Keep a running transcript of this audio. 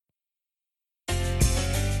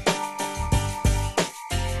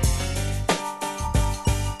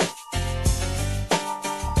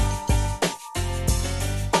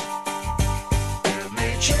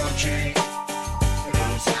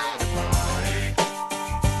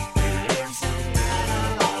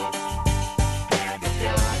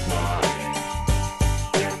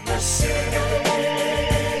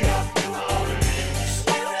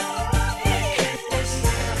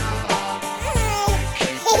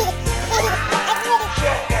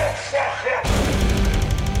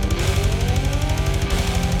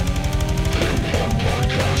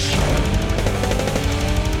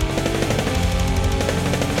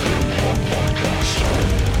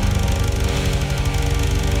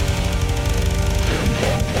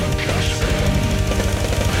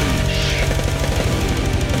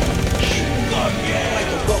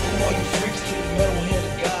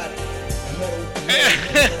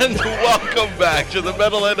back to the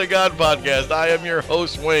Metal End of God podcast. I am your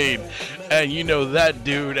host, Wayne, and you know that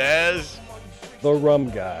dude as... The Rum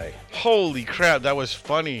Guy. Holy crap, that was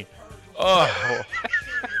funny. Oh.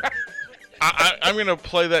 I'm going to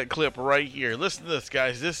play that clip right here. Listen to this,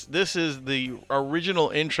 guys. This is the original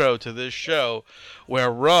intro to this show where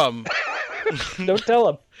Rum... Don't tell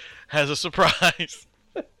him. ...has a surprise.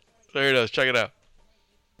 There it is. Check it out.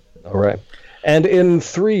 All right. And in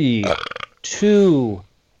 3, 2,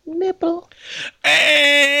 nipple.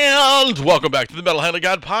 And welcome back to the Metal Hand of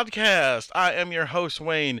God podcast. I am your host,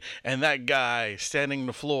 Wayne, and that guy standing on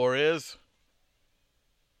the floor is...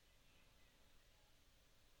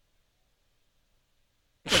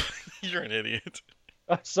 You're an idiot.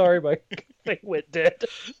 I'm sorry, my thing went dead.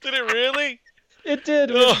 Did it really? It did.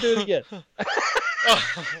 We have to do it again.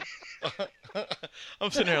 I'm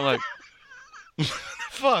sitting here like,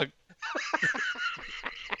 fuck.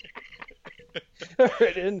 All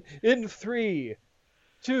right, in 3,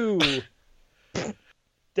 2.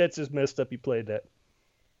 That's just messed up. You played that.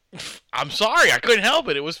 I'm sorry. I couldn't help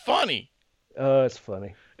it. It was funny. It's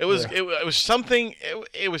funny. It was something.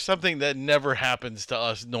 It was something that never happens to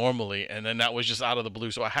us normally, and then that was just out of the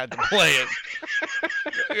blue, so I had to play it.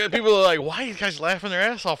 People are like, "Why are you guys laughing their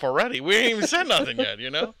ass off already? We ain't even said nothing yet," you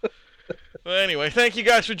know. But anyway, thank you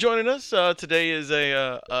guys for joining us. Today is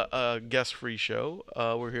a guest-free show.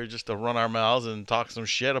 We're here just to run our mouths and talk some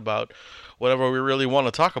shit about whatever we really want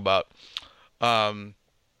to talk about.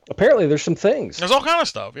 Apparently, there's some things. There's all kind of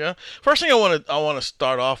stuff, yeah. First thing I want to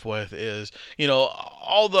start off with is, you know,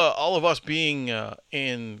 all of us being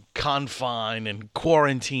in confine and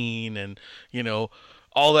quarantine and, you know,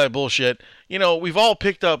 all that bullshit. You know, we've all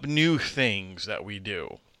picked up new things that we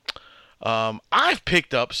do. I've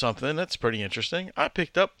picked up something that's pretty interesting. I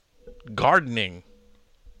picked up gardening.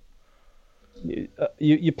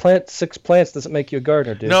 You plant 6 plants doesn't make you a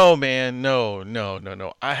gardener, dude. No, man, no.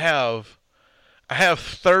 I have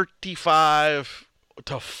 35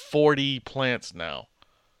 to 40 plants now.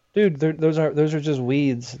 Dude, those are just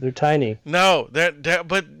weeds. They're tiny. No,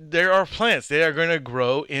 but there are plants. They are going to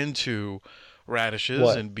grow into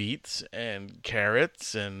radishes and beets and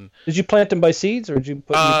carrots and... Did you plant them by seeds or did you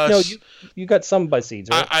put... No, you got some by seeds,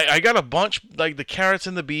 right? I got a bunch, like the carrots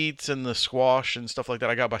and the beets and the squash and stuff like that.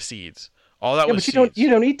 I got by seeds. All that was seeds. You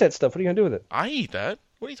don't eat that stuff. What are you going to do with it? I eat that.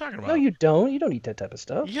 What are you talking about? No, you don't. You don't eat that type of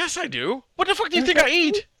stuff. Yes, I do. What the fuck do you think I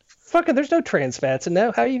eat? Fucking, there's no trans fats in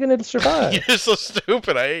that. How are you going to survive? You're so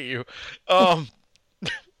stupid. I hate you. I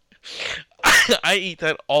eat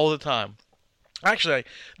that all the time. Actually,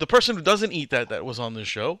 the person who doesn't eat that was on this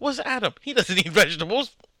show was Adam. He doesn't eat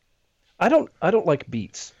vegetables. I don't like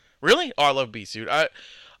beets. Really? Oh, I love beets, dude.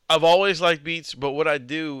 I've always liked beets, but what I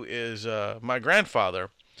do is my grandfather,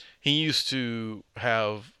 he used to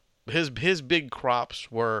have his big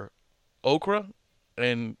crops were okra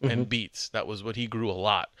and beets. That was what he grew a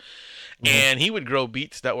lot. Mm-hmm. And he would grow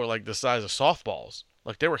beets that were like the size of softballs.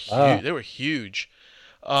 Like they were huge. Wow. They were huge.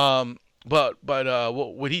 But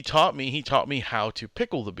what he taught me how to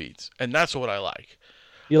pickle the beets, and that's what I like.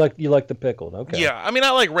 You like the pickled, okay? Yeah, I mean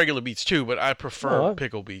I like regular beets too, but I prefer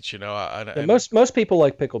pickle beets. You know, most people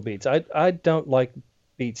like pickled beets. I don't like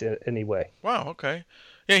beets anyway. Wow. Okay.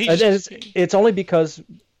 Yeah, it's only because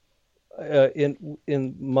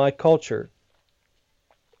in my culture,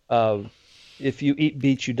 if you eat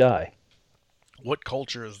beets, you die. What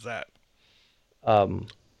culture is that?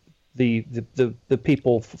 The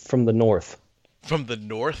people from the north. From the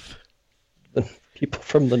north? The people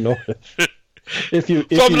from the north.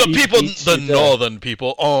 The northern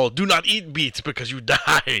people. Oh, do not eat beets because you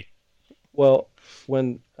die. Well,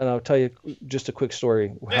 and I'll tell you just a quick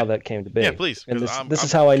story how that came to be. Yeah, please. And this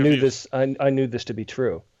is how I knew this. I knew this to be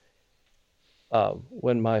true.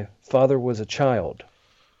 When my father was a child,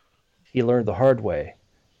 he learned the hard way: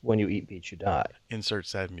 when you eat beets, you die. Insert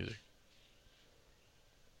sad music.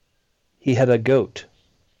 He had a goat,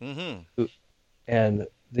 mm-hmm. and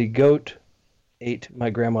the goat ate my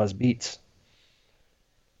grandma's beets,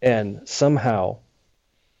 and somehow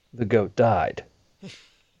the goat died.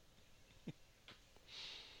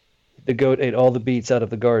 The goat ate all the beets out of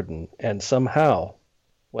the garden, and somehow,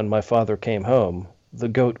 when my father came home, the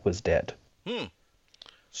goat was dead.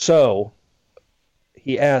 So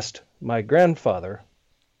he asked my grandfather,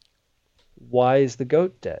 "Why is the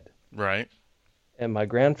goat dead?" Right. And my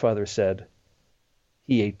grandfather said,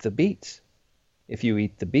 "He ate the beets. If you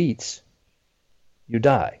eat the beets, you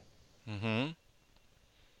die." Mm-hmm.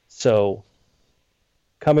 So,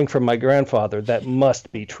 coming from my grandfather, that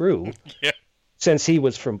must be true. Yeah. Since he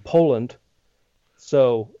was from Poland,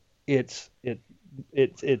 so it's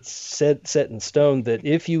set in stone that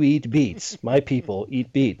if you eat beets, my people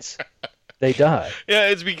eat beets, they die. Yeah,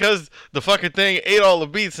 it's because the fucking thing ate all the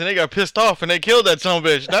beets and they got pissed off and they killed that son of a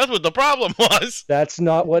bitch. That's what the problem was. That's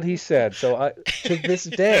not what he said. So to this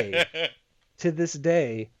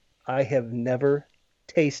day, I have never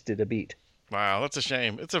tasted a beet. Wow, that's a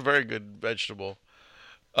shame. It's a very good vegetable.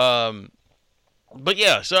 But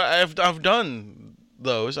yeah, so I've done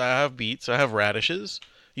those. I have beets. I have radishes.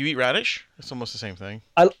 You eat radish? It's almost the same thing.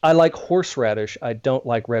 I like horseradish. I don't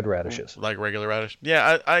like red radishes. Like regular radish?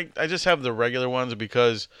 Yeah, I just have the regular ones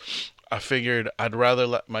because I figured I'd rather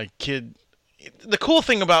let my kid. The cool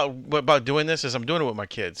thing about doing this is I'm doing it with my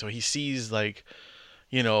kid, so he sees like,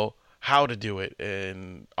 how to do it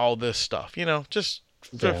and all this stuff. Just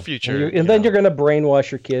for future. And then you're going to brainwash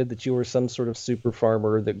your kid that you were some sort of super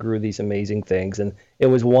farmer that grew these amazing things, and it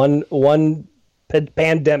was one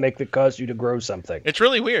pandemic that caused you to grow something. It's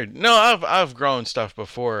really weird. No, I've grown stuff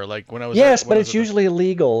before, like when I was. Yes, but it's usually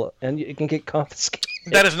illegal, and it can get confiscated.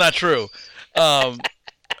 That is not true.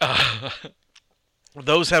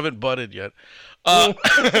 Those haven't budded yet. But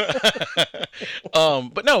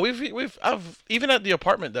no, I've even at the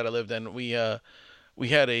apartment that I lived in, we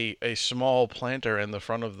had a small planter in the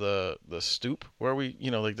front of the stoop where we,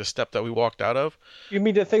 like the step that we walked out of. You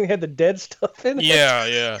mean the thing that had the dead stuff in it?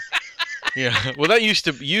 Yeah. Yeah. Well, that used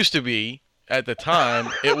to be at the time.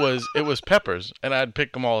 It was peppers, and I'd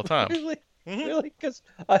pick them all the time. Really? Mm-hmm. Really? Because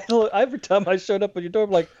every time I showed up at your door,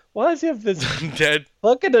 I'm like, why does he have this dead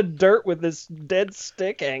bucket of dirt with this dead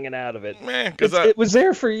stick hanging out of it? Man, because it was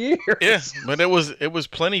there for years. Yeah, but it was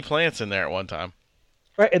plenty plants in there at one time.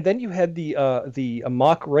 Right, and then you had the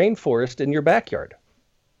mock rainforest in your backyard.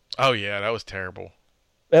 Oh yeah, that was terrible.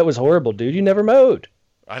 That was horrible, dude. You never mowed.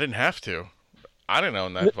 I didn't have to. I didn't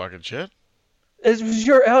own that fucking shit. It was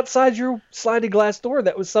outside your sliding glass door.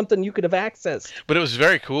 That was something you could have accessed. But it was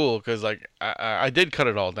very cool because, like, I did cut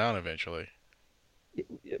it all down eventually.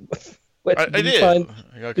 What, I did.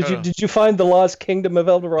 Did you find the lost kingdom of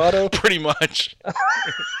El Dorado? Pretty much.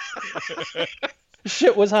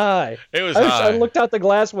 Shit was high. It was high. I looked out the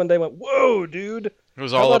glass one day and went, whoa, dude. It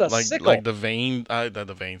was all up like the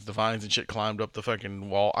vines and shit climbed up the fucking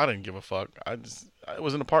wall. I didn't give a fuck. It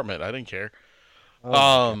was an apartment. I didn't care.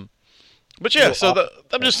 But yeah,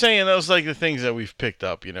 I'm just saying those like the things that we've picked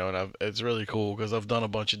up, and it's really cool because I've done a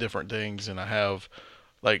bunch of different things, and I have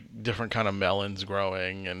like different kind of melons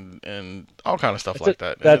growing and all kind of stuff like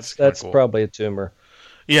that. That's cool. Probably a tumor.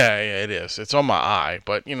 Yeah, it is. It's on my eye,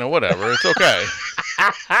 but whatever. It's okay.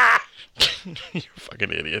 You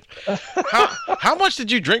fucking idiot. How much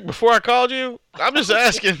did you drink before I called you? I'm just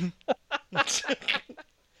asking.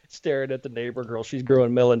 Staring at the neighbor girl. She's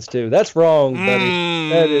growing melons too. That's wrong, buddy.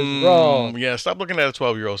 That is wrong. Yeah, stop looking at a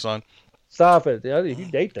 12-year-old son. Stop it. You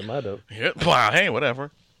date them, I don't. Yeah. Wow. Hey,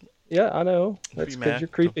 whatever. Yeah, I know. That's because you're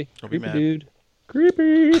creepy. Don't creepy dude.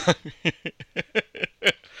 Creepy.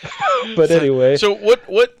 But so, anyway. So what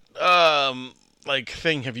like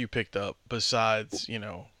thing have you picked up besides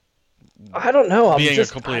I don't know. Being a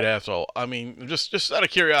complete asshole. I mean, just out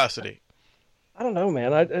of curiosity. I don't know,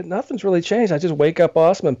 man. Nothing's really changed. I just wake up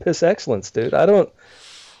awesome and piss excellence, dude.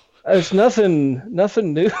 There's nothing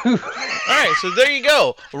new. All right, so there you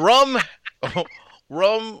go. Rum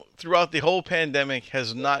throughout the whole pandemic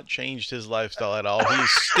has not changed his lifestyle at all. He's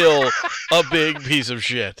still a big piece of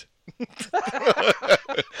shit.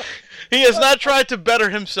 He has not tried to better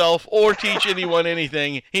himself or teach anyone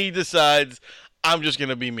anything. He decides, I'm just going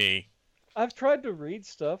to be me. I've tried to read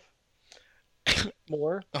stuff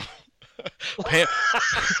more.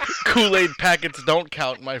 Kool-Aid packets don't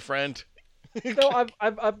count, my friend. No,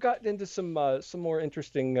 I've gotten into some more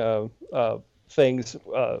interesting things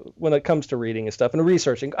when it comes to reading and stuff and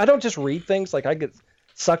researching. I don't just read things. Like I get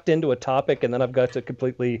sucked into a topic and then I've got to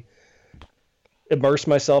completely immerse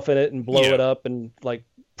myself in it and blow it up and like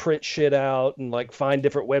print shit out and like find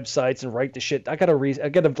different websites and write the shit. I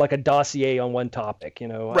got like a dossier on one topic.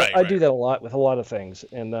 I do that a lot with a lot of things,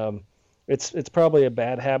 and it's probably a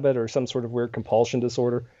bad habit or some sort of weird compulsion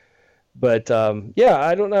disorder. But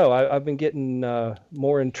I don't know. I've been getting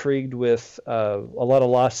more intrigued with a lot of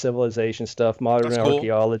lost civilization stuff, modern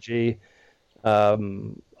archaeology, a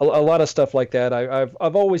lot of stuff like that.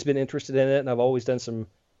 I've always been interested in it, and I've always done some,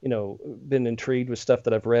 been intrigued with stuff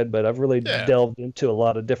that I've read. But I've really delved into a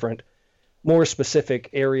lot of different, more specific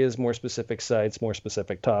areas, more specific sites, more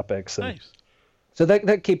specific topics. And nice. So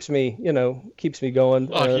that keeps me, going,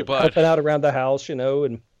 helping out around the house,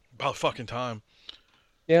 and about fucking time.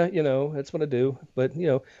 Yeah, that's what I do. But,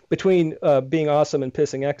 between being awesome and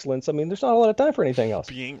pissing excellence, I mean, there's not a lot of time for anything else.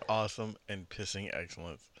 Being awesome and pissing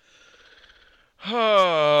excellence.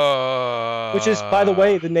 Which is, by the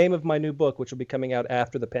way, the name of my new book, which will be coming out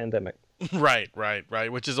after the pandemic. Right.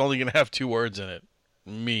 Which is only going to have 2 words in it.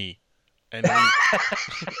 Me. And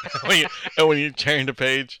when you turn the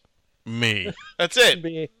page, me. That's it.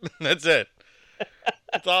 Me. That's it.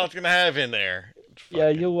 That's all it's going to have in there. Yeah,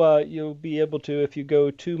 you'll be able to, if you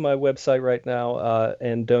go to my website right now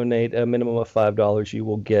and donate a minimum of $5, you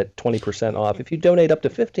will get 20% off. If you donate up to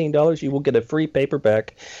 $15, you will get a free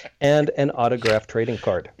paperback and an autographed trading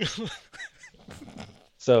card.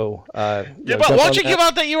 So yeah, but why don't you give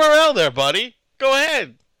out that URL there, buddy? Go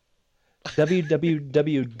ahead.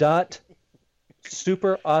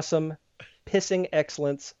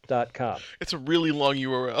 www.superawesomePissingExcellence.com. It's a really long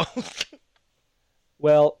URL.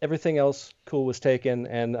 Well, everything else cool was taken,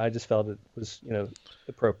 and I just felt it was,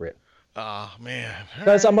 appropriate. Oh, man.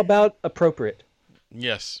 Because I'm about appropriate.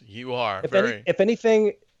 Yes, you are. If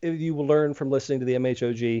anything, you will learn from listening to the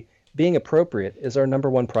MHOG, being appropriate is our number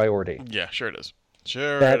one priority. Yeah, sure it is.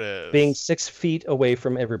 It is. Being 6 feet away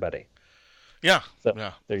from everybody. Yeah. So,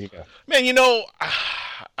 yeah. There you go. Man,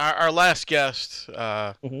 our last guest,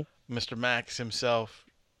 Mr. Max himself,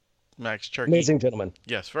 Max Churkey. Amazing gentleman.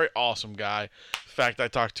 Yes, very awesome guy. In fact, I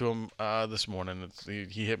talked to him this morning.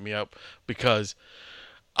 He hit me up because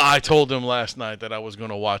I told him last night that I was going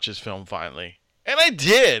to watch his film finally. And I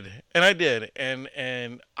did. And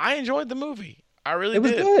I enjoyed the movie. I really did.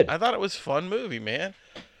 It was good. I thought it was a fun movie, man.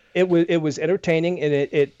 It was entertaining, and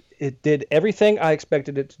it did everything I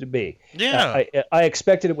expected it to be. Yeah. I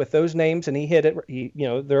expected it with those names, and he hit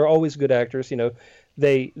it. They're always good actors.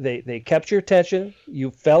 They kept your attention.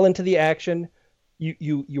 You fell into the action.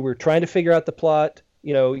 You were trying to figure out the plot.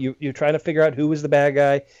 You're trying to figure out who was the bad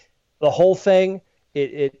guy. The whole thing,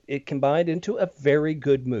 it combined into a very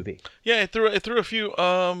good movie. Yeah, it threw a few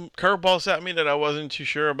curveballs at me that I wasn't too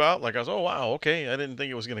sure about. Like I was, oh wow, okay, I didn't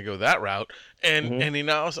think it was going to go that route. And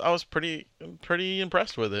I was pretty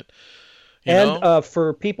impressed with it.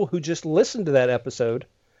 For people who just listened to that episode,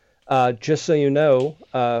 just so you know,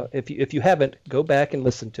 if you haven't, go back and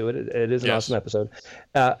listen to it. It is an awesome episode.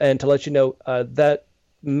 And to let you know that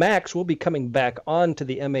Max will be coming back on to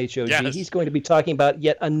the MHOG. Yes. He's going to be talking about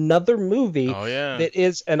yet another movie. Oh, yeah. That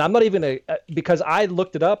is, and I'm not even because I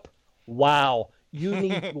looked it up. Wow, you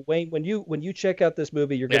need Wayne when you check out this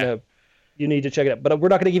movie, you need to check it out. But we're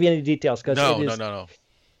not going to give you any details because no.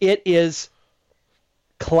 It is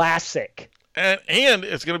classic. And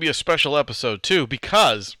it's going to be a special episode too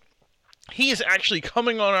because he is actually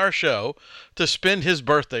coming on our show to spend his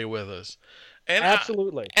birthday with us. And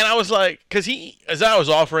absolutely. I was like, because as I was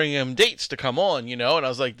offering him dates to come on, and I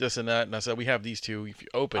was like this and that, and I said, we have these two if you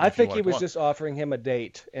open. I think he was just offering him a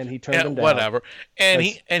date, and he turned him down. Whatever. And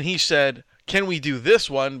he said, can we do this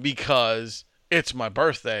one because it's my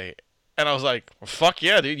birthday? And I was like, well, fuck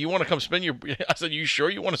yeah, dude. You want to come spend your... I said, you sure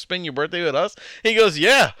you want to spend your birthday with us? He goes,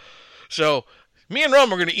 yeah. So... me and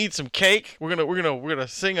Rum are gonna eat some cake. We're gonna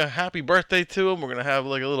sing a happy birthday to him. We're gonna have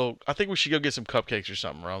like a little. I think we should go get some cupcakes or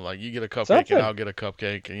something, Rum. Like you get a cupcake and I'll get a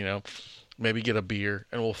cupcake. Maybe get a beer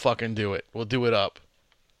and we'll fucking do it. We'll do it up.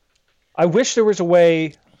 I wish there was a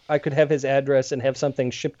way I could have his address and have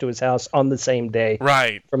something shipped to his house on the same day.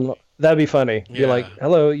 Right. That'd be funny. Yeah. Be like,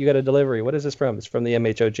 hello, you got a delivery. What is this from? It's from the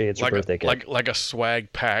MHOG. It's your birthday cake. Like a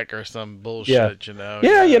swag pack or some bullshit,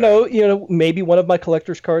 Yeah, maybe one of my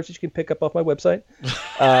collector's cards that you can pick up off my website.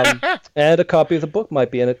 And a copy of the book might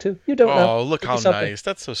be in it too. You don't know. Oh, look how nice.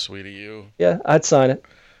 That's so sweet of you. Yeah, I'd sign it.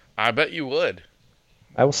 I bet you would.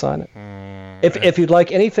 I will sign it. If you'd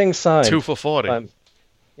like anything signed. 2 for $40.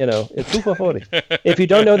 It's 2 for $40. If you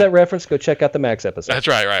don't know that reference, go check out the Max episode. That's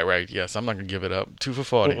right. Yes, I'm not going to give it up. 2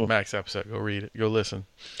 for $40, Max episode. Go read it. Go listen.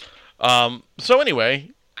 So anyway,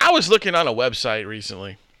 I was looking on a website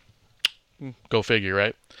recently. Go figure,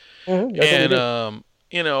 right? And,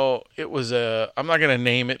 it was I'm not going to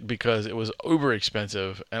name it because it was uber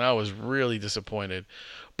expensive, and I was really disappointed.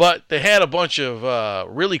 But they had a bunch of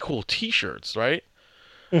really cool T-shirts, right?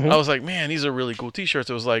 I was like, man, these are really cool T-shirts.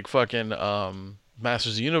 It was like fucking...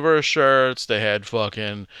 Masters of the Universe shirts. They had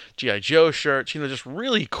fucking G.I. Joe shirts. Just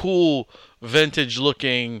really cool,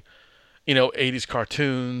 vintage-looking, 80s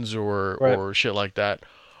cartoons or shit like that.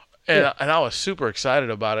 And I was super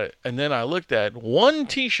excited about it. And then I looked at one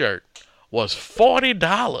T-shirt was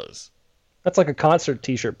 $40. That's like a concert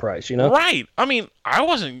T-shirt price, Right. I mean, I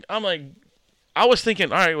was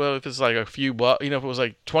thinking, all right, well, if it's like a few bucks, if it was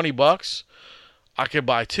like $20, I could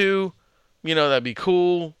buy 2. That'd be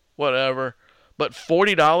cool. Whatever. But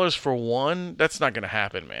 $40 for one, that's not going to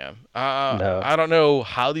happen, man. No. I don't know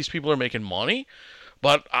how these people are making money,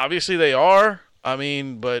 but obviously they are. I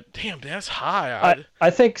mean, but damn, that's high. I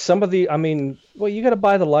think some of the, I mean, well, you got to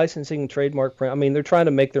buy the licensing and trademark print. I mean, they're trying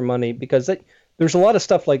to make their money because there's a lot of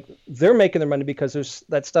stuff like they're making their money because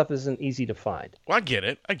that stuff isn't easy to find. Well, I get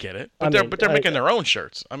it, but they're making their own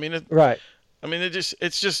shirts. I mean, right. I mean,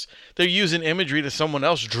 it's just they're using imagery that someone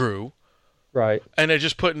else drew. Right. And they're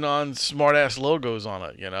just putting on smart ass logos on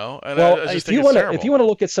it, you know. And well, I just if you want to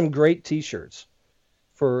look at some great T-shirts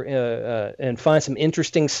for and find some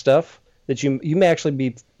interesting stuff that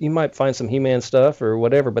you might find some He-Man stuff or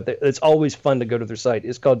whatever, but it's always fun to go to their site.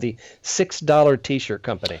 It's called the $6 T-shirt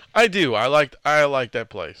company. I do. I like that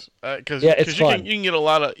place because it's fun. You can get a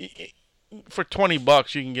lot of for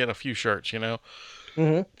 $20 you can get a few shirts, you know.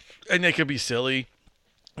 Mm-hmm. And they could be silly.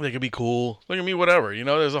 They could be cool. They can be whatever. You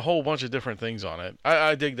know, there's a whole bunch of different things on it.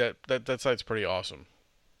 I dig that site's pretty awesome.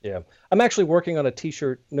 Yeah. I'm actually working on a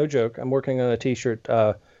T-shirt. No joke. I'm working on a T-shirt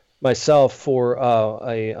myself for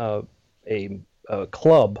a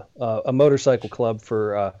club, a motorcycle club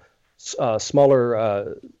for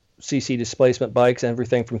smaller CC displacement bikes,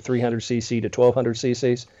 everything from 300cc to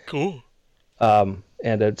 1200cc's. Cool. And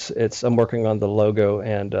I'm working on the logo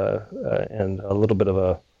and a little bit of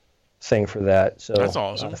a thing for that. So that's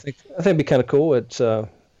awesome. I think it'd be kind of cool. It's and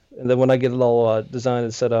then when I get it all designed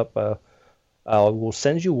and set up, I will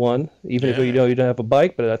send you one, even if you don't have a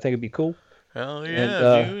bike. But I think it'd be cool. Hell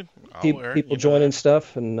yeah, dude! People joining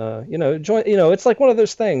stuff, and join. It's like one of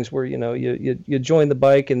those things where you join the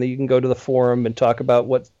bike, and then you can go to the forum and talk about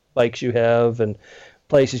what bikes you have and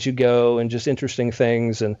places you go and just interesting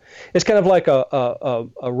things. And it's kind of like a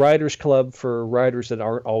riders club for riders that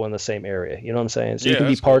aren't all in the same area. You know what I'm saying? So you can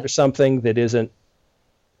be part of something that isn't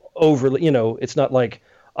overly, it's not like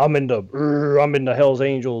I'm in the Hell's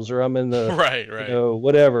Angels or I'm in the right.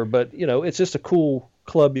 Whatever. But it's just a cool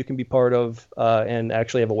club you can be part of and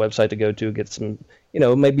actually have a website to go to, get some,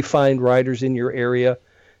 maybe find riders in your area.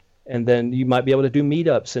 And then you might be able to do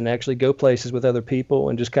meetups and actually go places with other people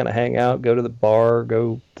and just kind of hang out, go to the bar,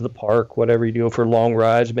 go to the park, whatever you do for long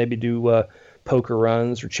rides, maybe do poker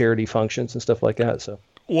runs or charity functions and stuff like that. So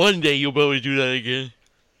one day you'll be able to do that again.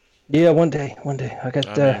 Yeah, one day. I got.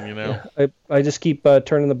 I just keep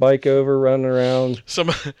turning the bike over, running around. Some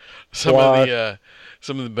of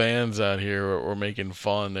the bands out here were making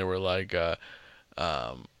fun. They were like, the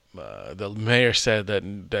mayor said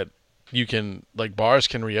that you can, like, bars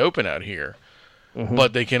can reopen out here,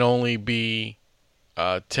 but they can only be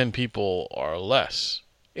 10 people or less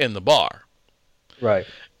in the bar. Right.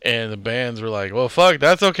 And the bands were like, well, fuck,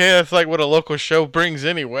 that's okay. That's like what a local show brings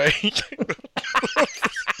anyway.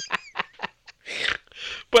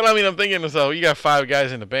 But I mean, I'm thinking, so you got 5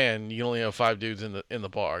 guys in the band, you only have 5 dudes in the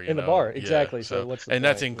bar. The bar, exactly. Yeah, so what's the point?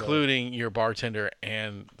 that's including your bartender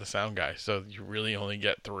and the sound guy. So you really only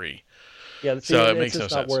get 3. Yeah, so it makes no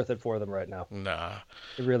sense. It's not worth it for them right now. Nah,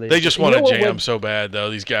 it really. They just want to jam so bad, though.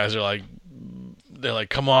 These guys are like, they're like,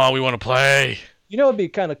 come on, we want to play. You know, what'd be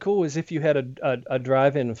kind of cool is if you had a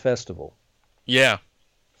drive-in festival. Yeah.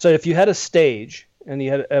 So if you had a stage and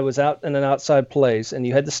it was out in an outside place, and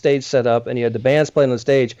you had the stage set up, and you had the bands playing on the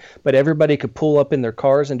stage, but everybody could pull up in their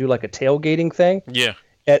cars and do like a tailgating thing. Yeah.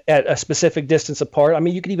 At a specific distance apart. I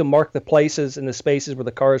mean, you could even mark the places and the spaces where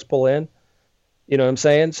the cars pull in. You know what I'm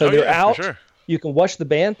saying? So they're out. For sure. You can watch the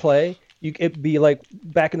band play. It'd be like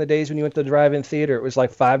back in the days when you went to the drive-in theater. It was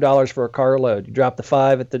like $5 for a carload. You drop the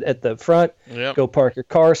 5 at the front. Yep. Go park your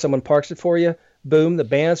car. Someone parks it for you. Boom, the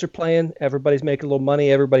bands are playing. Everybody's making a little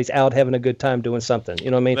money. Everybody's out having a good time doing something. You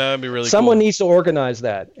know what I mean? That'd be really Someone cool. needs to organize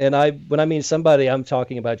that. And when I mean somebody, I'm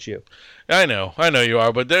talking about you. I know you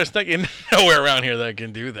are, but there's nowhere around here that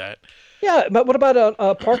can do that. Yeah, but what about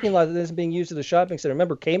a parking lot that isn't being used as a shopping center?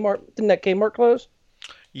 Remember Kmart? Didn't that Kmart close?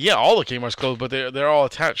 Yeah, all the Kmart's closed, but they're all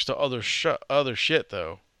attached to other shit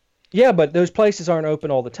though. Yeah, but those places aren't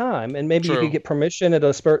open all the time, and maybe you could get permission at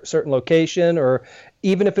a certain location, or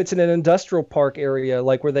even if it's in an industrial park area,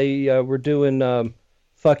 like where they were doing what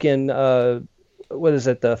is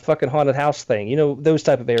it, the fucking haunted house thing? You know, those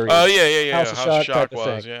type of areas. Oh yeah. House of Shock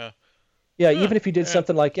was, yeah. Yeah, even if you did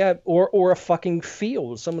something like that, or a fucking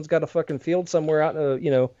field. Someone's got a fucking field somewhere out,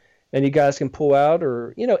 and you guys can pull out,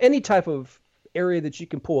 or any type of area that you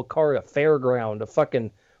can pull a car, a fairground, a fucking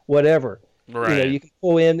whatever. Right. You can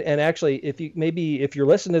pull in, and actually, if you're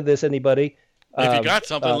listening to this, anybody, if you got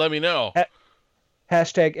something, let me know.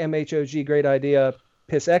 Hashtag MHOG, great idea,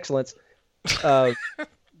 piss excellence.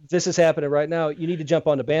 This is happening right now. You need to jump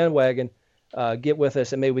on the bandwagon, get with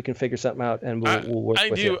us, and maybe we can figure something out, and we'll work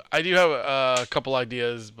with you. I do have a couple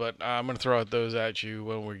ideas, but I'm going to throw those at you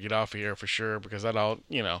when we get off of here for sure, because I don't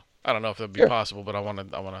know if that'd be possible, but I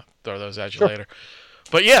want to throw those at you later.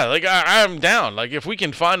 But yeah, like I'm down. Like if we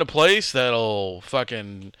can find a place that'll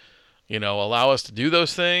fucking, allow us to do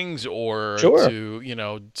those things or Sure.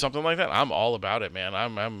 to, something like that, I'm all about it, man.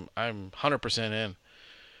 I'm 100% in.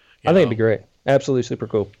 I think it'd be great. Absolutely super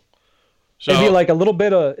cool. So, it'd be like a little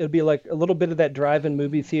bit of that drive-in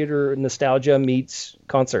movie theater nostalgia meets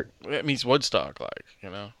concert. It meets Woodstock,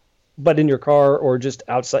 But in your car or just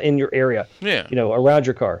outside in your area. Yeah. Around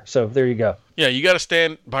your car. So there you go. Yeah, you got to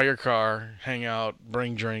stand by your car, hang out,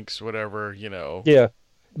 bring drinks, whatever, Yeah,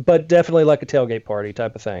 but definitely like a tailgate party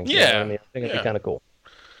type of thing. Yeah. I think it'd be kind of cool.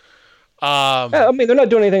 I mean, they're not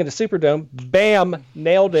doing anything at the Superdome. Bam,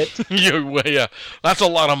 nailed it. Yeah, that's a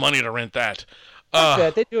lot of money to rent that. Fuck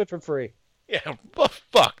that. They do it for free. Yeah, but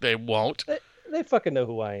fuck, they won't. They fucking know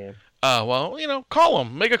who I am. Well, call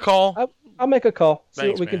them. Make a call. I'll make a call. See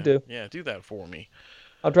Thanks, what we can do. Yeah, do that for me.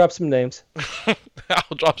 I'll drop some names.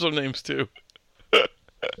 I'll drop some names too.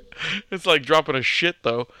 It's like dropping a shit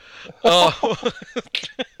though.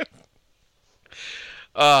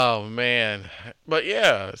 Oh man, but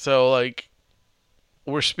yeah. So like,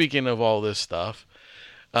 we're speaking of all this stuff.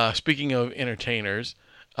 Speaking of entertainers,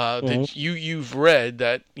 you've read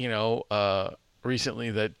that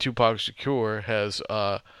recently that Tupac Shakur has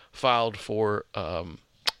filed for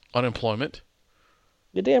unemployment.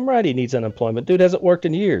 You're damn right he needs unemployment. Dude hasn't worked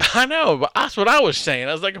in years. I know, but that's what I was saying.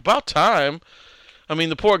 I was like, about time. I mean,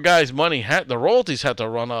 the poor guy's money the royalties had to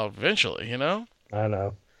run out eventually, I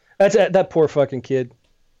know. That's that poor fucking kid.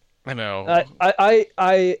 I know.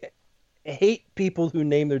 I hate people who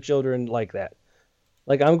name their children like that.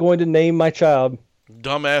 Like, I'm going to name my child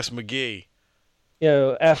Dumbass McGee.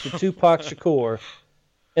 After Tupac Shakur,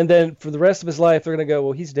 and then for the rest of his life they're gonna go,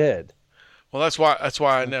 well, he's dead. Well, that's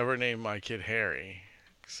why I never named my kid Harry.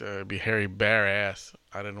 So it'd be Harry Barass.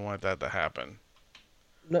 I didn't want that to happen.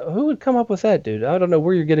 No, who would come up with that, dude? I don't know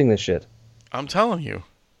where you're getting this shit. I'm telling you.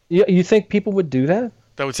 You think people would do that?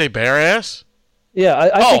 That would say Barass? Yeah,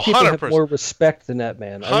 I think people 100%. have more respect than that,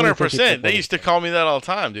 man. 100%. They used to call me that all the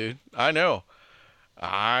time, dude. I know.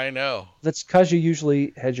 That's because you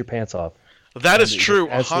usually had your pants off. That is true.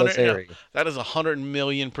 That is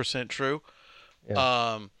 100,000,000% true.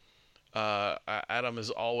 Yeah. Adam is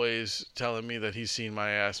always telling me that he's seen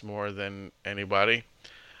my ass more than anybody.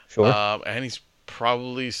 Sure. And he's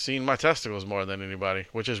probably seen my testicles more than anybody,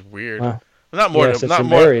 which is weird. Wow. Not more than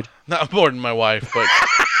my wife, but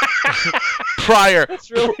prior.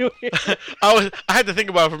 That's really weird. I had to think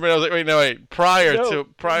about it for a minute. I was like, wait, prior to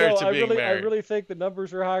being married. I really think the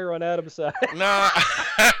numbers are higher on Adam's side. Nah.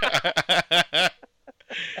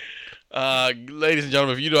 Ladies and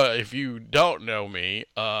gentlemen, if you don't know me,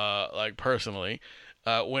 like personally,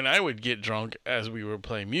 when I would get drunk as we were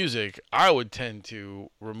playing music, I would tend to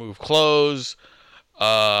remove clothes,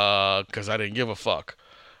 because I didn't give a fuck.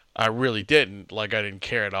 I really didn't. Like, I didn't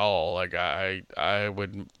care at all. Like, I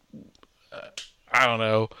would, I don't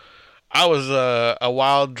know. I was a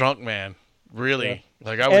wild drunk man, really. Yeah.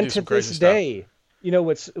 Like, I would do some crazy stuff. And to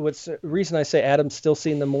this day, what's the reason I say Adam's still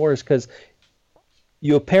seeing them more is because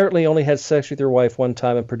you apparently only had sex with your wife one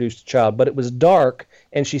time and produced a child, but it was dark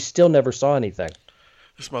and she still never saw anything.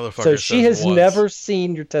 This motherfucker. So she has never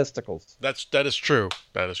seen your testicles. That is true.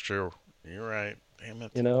 That is true. You're right. Damn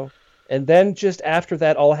it. And then just after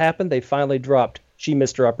that all happened, they finally dropped. She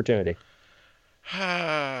missed her opportunity.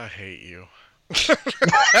 I hate you.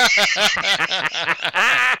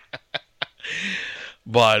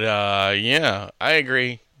 But yeah, I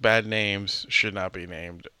agree. Bad names should not be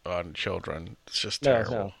named on children. It's just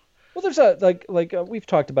terrible. No. Well, there's we've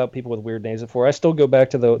talked about people with weird names before. I still go back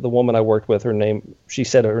to the woman I worked with. Her name, she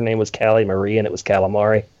said her name was Callie Marie, and it was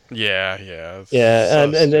calamari. Yeah. Yeah,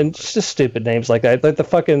 and just stupid names like that. Like the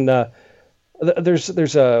fucking there's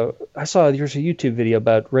a YouTube video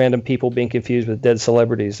about random people being confused with dead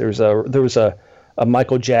celebrities. There was a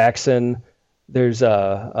Michael Jackson. There's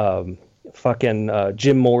a fucking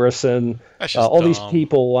Jim Morrison. All dumb. These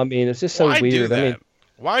people. I mean, it's just so weird. I mean,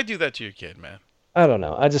 why do that to your kid, man? I don't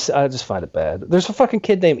know. I just find it bad. There's a fucking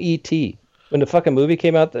kid named E.T. When the fucking movie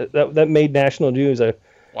came out, that made national news.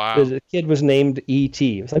 Wow. The kid was named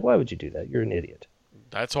E.T. It's like, why would you do that? You're an idiot.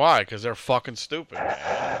 That's why, because they're fucking stupid,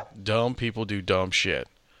 man. Dumb people do dumb shit.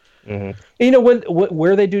 Mm-hmm. And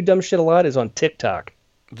where they do dumb shit a lot is on TikTok.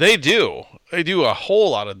 They do. They do a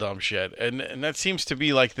whole lot of dumb shit, and that seems to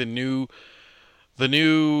be like the new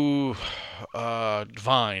Vine.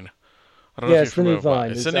 I don't know if it's the new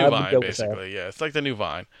Vine. It's the new Vine, basically. Yeah, it's like the new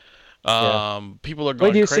Vine. People are Wait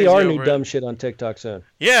going do you crazy see our over new it. dumb shit on TikTok soon?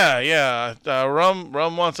 Yeah.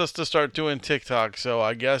 Rum wants us to start doing TikTok, so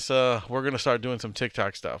I guess we're gonna start doing some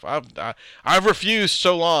TikTok stuff. I've refused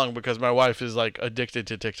so long because my wife is like addicted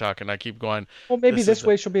to TikTok, and I keep going. Well, maybe This is this the,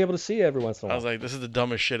 way she'll be able to see you every once in a I was while. like, this is the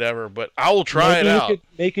dumbest shit ever, but I will try Maybe it we out. could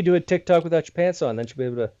make you do a TikTok without your pants on, then she'll be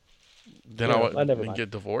able to. Then never I mind. get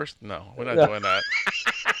divorced. No, we're not doing that.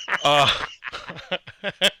 Uh,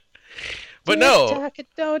 but no. TikTok, it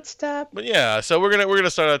don't stop. But yeah, so we're gonna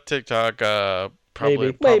start a TikTok.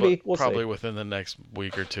 Probably We'll probably see. within the next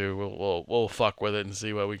week or two. We'll fuck with it and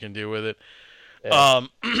see what we can do with it. Yeah.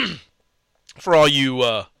 For all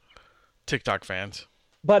you TikTok fans.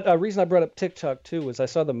 But a reason I brought up TikTok too was I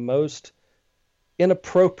saw the most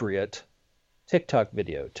inappropriate TikTok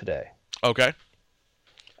video today. Okay.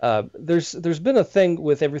 There's been a thing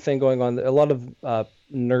with everything going on. A lot of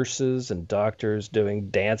nurses and doctors doing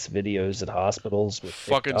dance videos at hospitals with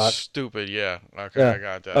Fucking TikTok. stupid. Yeah. Okay, Yeah. I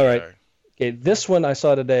got that. All right. Okay. Okay, this one I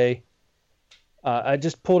saw today. I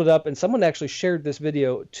just pulled it up, and someone actually shared this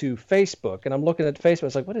video to Facebook. And I'm looking at Facebook. I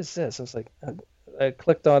was like, "What is this?" I was like, I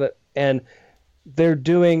clicked on it, and they're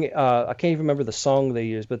doing. I can't even remember the song they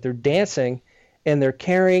used, but they're dancing, and they're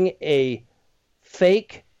carrying a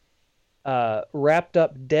fake, wrapped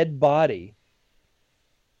up dead body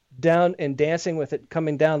down and dancing with it,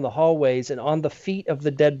 coming down the hallways, and on the feet of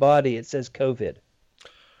the dead body it says COVID.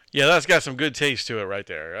 Yeah, that's got some good taste to it right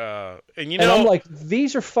there. And And I'm like,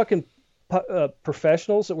 these are fucking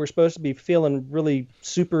professionals that we're supposed to be feeling really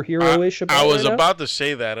superhero-ish about. I was right now. about to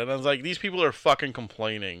say that, and I was like, these people are fucking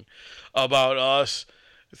complaining about us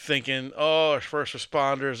thinking, oh, our first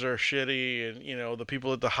responders are shitty, and the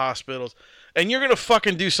people at the hospitals, and you're gonna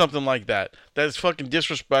fucking do something like that. That's fucking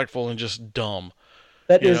disrespectful and just dumb.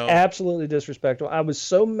 That is absolutely disrespectful. I was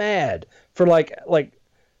so mad for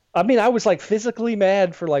I mean, I was like physically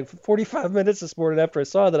mad for like 45 minutes this morning after I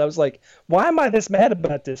saw that. I was like, why am I this mad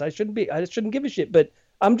about this? I shouldn't give a shit, but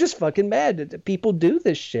I'm just fucking mad that people do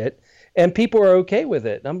this shit and people are okay with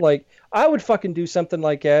it. And I'm like, I would fucking do something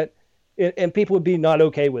like that and people would be not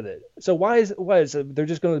okay with it. So why is it they're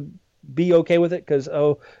just going to be okay with it? Cause,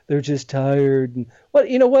 they're just tired. And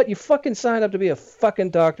you know what? You fucking signed up to be a fucking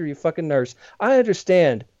doctor, you fucking nurse. I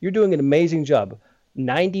understand you're doing an amazing job.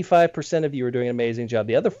 95% of you are doing an amazing job.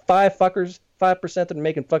 The other 5% that are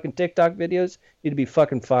making fucking TikTok videos need to be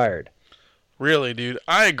fucking fired. Really, dude,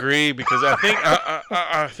 I agree because I think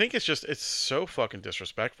I think it's so fucking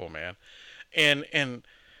disrespectful, man. And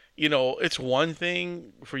it's one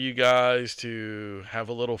thing for you guys to have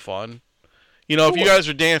a little fun. If you guys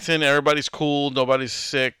are dancing, everybody's cool, nobody's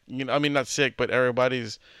sick. I mean, not sick, but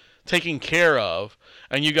everybody's taken care of,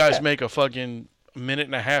 and you guys make a fucking minute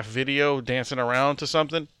and a half video dancing around to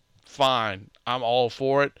something, fine. I'm all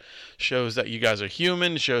for it. Shows that you guys are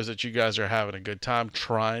human, shows that you guys are having a good time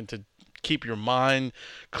trying to keep your mind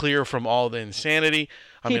clear from all the insanity.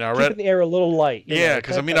 Keeping the air a little light. Yeah,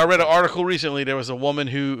 because I read an article recently. There was a woman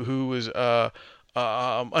who was a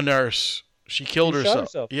nurse. She killed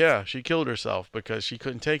herself. Yeah, she killed herself because she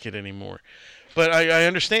couldn't take it anymore. But I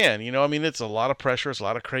understand. It's a lot of pressure. It's a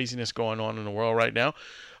lot of craziness going on in the world right now.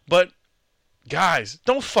 But guys,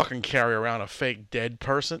 don't fucking carry around a fake dead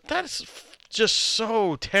person. That's just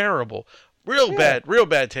so terrible. Real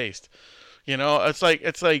bad taste.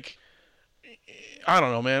 It's like I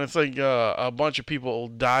don't know, man. It's like a bunch of people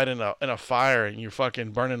died in a fire, and you're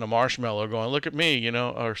fucking burning a marshmallow, going, "Look at me,"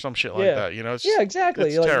 or some shit like that.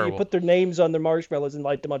 Exactly. It's terrible. You put their names on their marshmallows and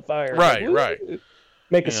light them on fire. Right, like, right.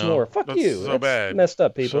 Make a s'more. Fuck that's you. So that's bad. Messed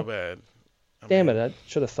up, people. So bad. Damn it! I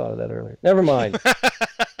should have thought of that earlier. Never mind.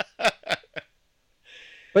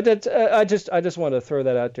 But that's I just want to throw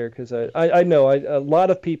that out there because I know a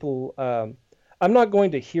lot of people. I'm not going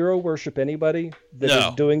to hero worship anybody that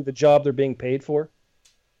is doing the job they're being paid for.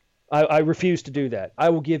 I refuse to do that. I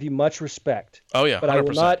will give you much respect. Oh yeah, 100%. But I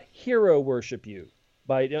will not hero worship you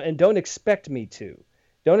and don't expect me to.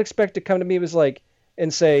 Don't expect to come to me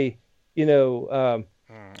and say, I'm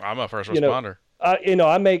a first responder. I'm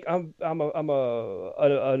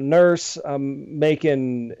a nurse. I'm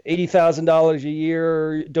making $80,000 a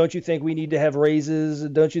year. Don't you think we need to have raises?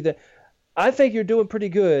 Don't you think? I think you're doing pretty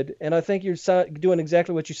good, and I think you're doing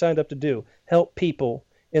exactly what you signed up to do: help people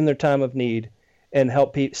in their time of need, and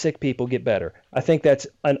help sick people get better. I think that's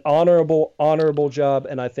an honorable job,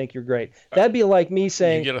 and I think you're great. That'd be like me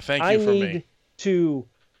saying, you get a thank you from me.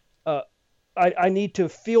 I need to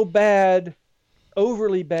feel bad,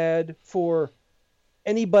 overly bad for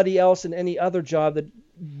anybody else in any other job that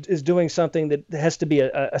is doing something that has to be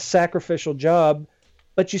a sacrificial job,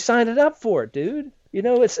 but you signed it up for it, dude.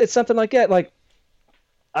 It's something like that. Like,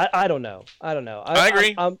 I don't know. I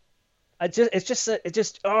agree.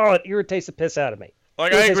 it irritates the piss out of me.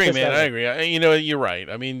 Like, I agree, man. I agree. You know, you're right.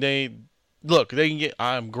 I mean, they can get.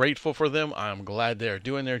 I'm grateful for them. I'm glad they're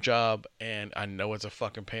doing their job, and I know it's a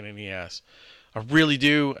fucking pain in the ass. I really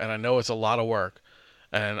do, and I know it's a lot of work,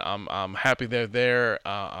 and I'm happy they're there.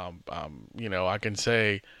 You know, I can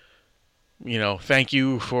say, you know, thank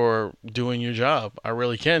you for doing your job. I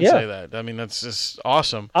really can say that. I mean, that's just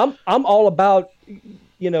awesome. I'm all about,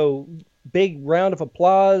 you know, big round of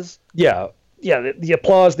applause. Yeah, the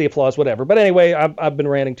applause, whatever. But anyway, I've been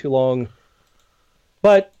ranting too long.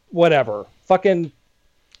 But whatever. Fucking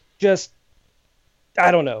just,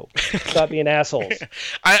 I don't know. Stop being assholes.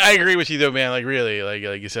 I agree with you though, man. Like, really,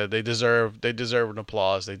 like you said, they deserve an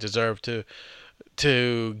applause. They deserve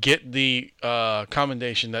to get the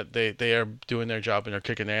commendation that they are doing their job and they're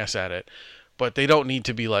kicking ass at it. But they don't need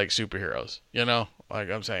to be like superheroes, you know?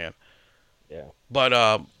 Like I'm saying. Yeah.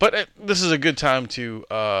 But this is a good time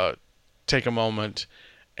to take a moment,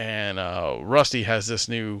 and Rusty has this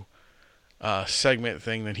new segment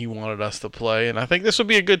thing that he wanted us to play, and I think this would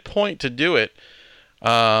be a good point to do it.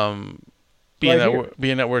 Being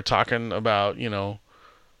that we're talking about, you know,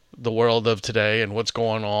 the world of today and what's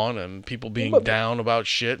going on, and people being down about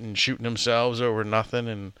shit and shooting themselves over nothing,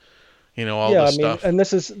 and you know all this stuff. And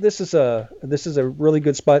this is a really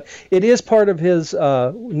good spot. It is part of his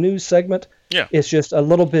news segment. Yeah, it's just a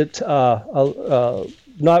little bit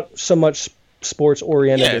not so much sports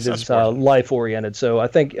oriented. It is life oriented. So I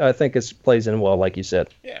think it plays in well, like you said.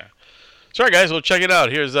 Yeah. Sorry guys, we'll check it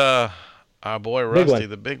out. Here's our boy Rusty,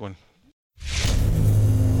 the big one.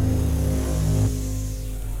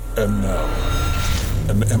 And now,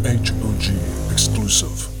 an MHOG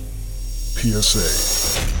exclusive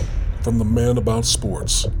PSA from the man about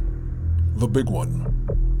sports, the big one,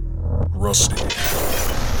 Rusty.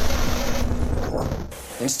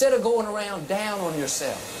 Instead of going around down on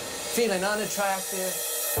yourself, feeling unattractive,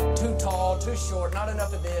 too tall, too short, not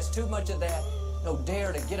enough of this, too much of that, no,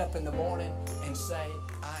 dare to get up in the morning and say,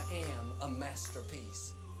 I am a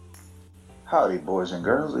masterpiece. Howdy, boys and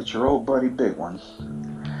girls. It's your old buddy, Big One.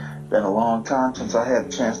 Been a long time since I had a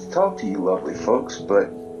chance to talk to you lovely folks, but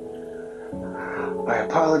I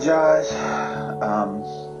apologize.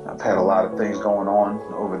 I've had a lot of things going on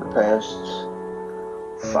over the past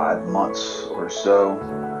 5 months or so,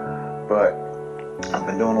 but I've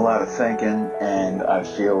been doing a lot of thinking, and I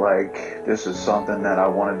feel like this is something that I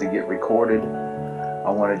wanted to get recorded.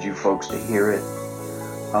 I wanted you folks to hear it.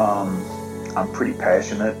 I'm pretty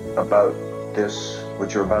passionate about this,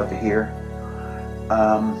 what you're about to hear.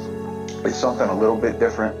 It's something a little bit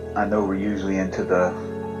different. I know we're usually into the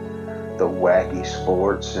wacky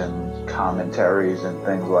sports and commentaries and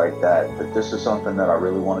things like that, but this is something that I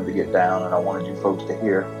really wanted to get down and I wanted you folks to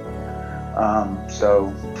hear.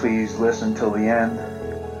 So please listen till the end,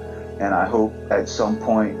 and I hope at some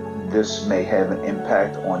point this may have an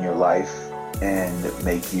impact on your life and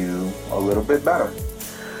make you a little bit better.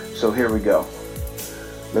 So here we go.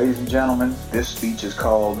 Ladies and gentlemen, this speech is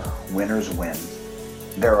called Winners Win.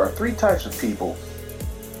 There are 3 types of people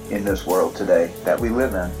in this world today that we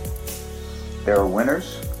live in. There are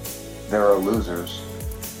winners, there are losers,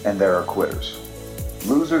 and there are quitters.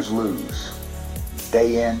 Losers lose,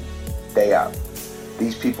 day in, day out.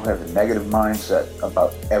 These people have a negative mindset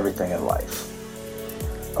about everything in life.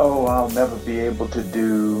 Oh, I'll never be able to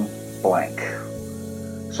do blank,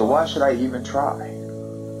 so why should I even try?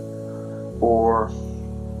 Or,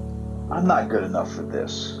 I'm not good enough for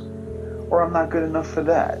this. Or I'm not good enough for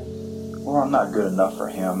that. Or I'm not good enough for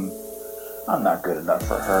him. I'm not good enough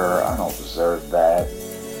for her. I don't deserve that.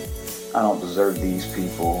 I don't deserve these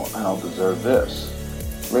people. I don't deserve this.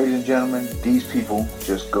 Ladies and gentlemen, these people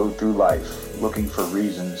just go through life looking for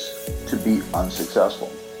reasons to be unsuccessful.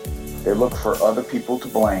 They look for other people to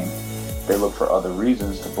blame. They look for other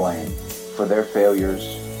reasons to blame for their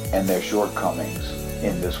failures and their shortcomings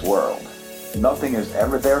in this world. Nothing is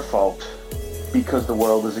ever their fault because the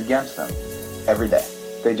world is against them every day.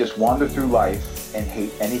 They just wander through life and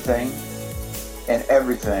hate anything and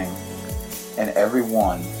everything and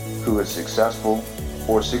everyone who is successful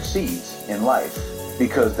or succeeds in life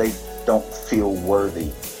because they don't feel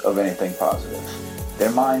worthy of anything positive.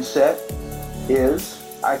 Their mindset is,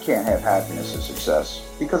 I can't have happiness or success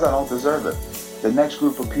because I don't deserve it. The next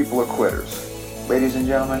group of people are quitters. Ladies and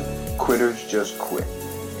gentlemen, quitters just quit.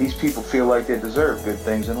 These people feel like they deserve good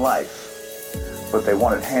things in life, but they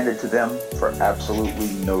want it handed to them for absolutely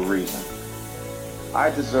no reason. I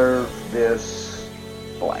deserve this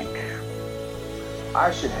blank.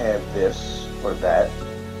 I should have this or that,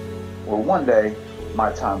 or one day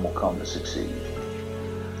my time will come to succeed.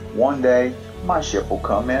 One day my ship will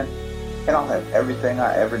come in and I'll have everything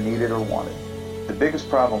I ever needed or wanted. The biggest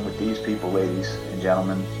problem with these people, ladies and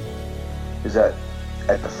gentlemen, is that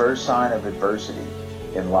at the first sign of adversity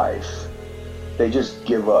in life, they just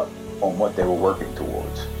give up on what they were working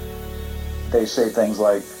towards. They say things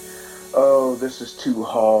like, oh, this is too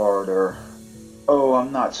hard, or oh,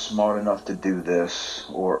 I'm not smart enough to do this,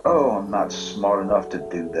 or oh, I'm not smart enough to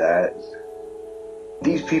do that.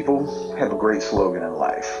 These people have a great slogan in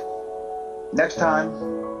life. Next time,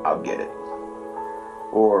 I'll get it.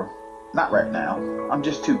 Or, not right now, I'm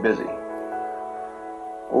just too busy.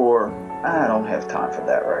 Or, I don't have time for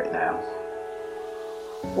that right now.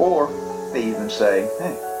 Or, they even say,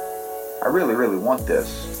 hey, I really, really want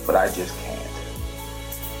this, but I just can't.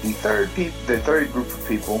 The third group of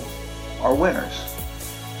people are winners.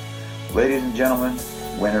 Ladies and gentlemen,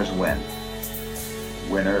 winners win.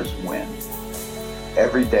 Winners win.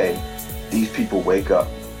 Every day, these people wake up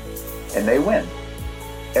and they win.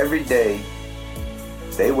 Every day,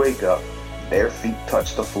 they wake up, their feet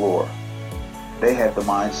touch the floor. They have the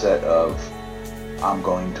mindset of, I'm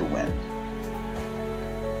going to win.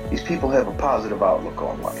 These people have a positive outlook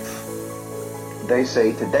on life. They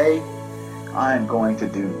say, today, I am going to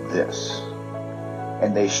do this.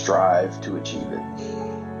 And they strive to achieve it.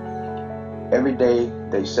 Every day,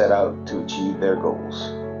 they set out to achieve their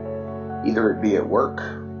goals. Either it be at work,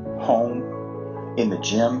 home, in the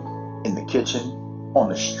gym, in the kitchen, on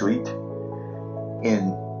the street,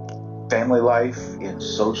 in family life, in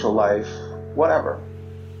social life, whatever.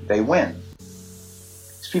 They win.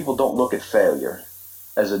 These people don't look at failure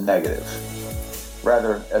as a negative,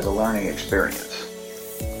 rather as a learning experience.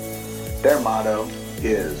 Their motto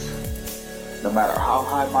is, no matter how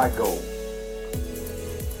high my goal,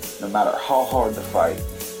 no matter how hard the fight,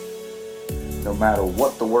 no matter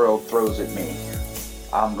what the world throws at me,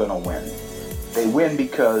 I'm gonna win. They win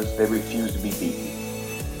because they refuse to be beaten.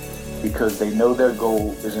 Because they know their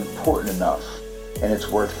goal is important enough and it's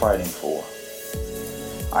worth fighting for.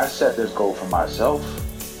 I set this goal for myself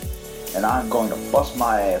and I'm going to bust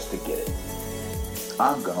my ass to get it.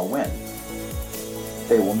 I'm gonna win.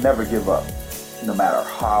 They will never give up, no matter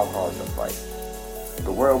how hard the fight.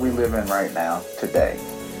 The world we live in right now, today,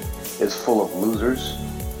 is full of losers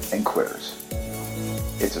and quitters.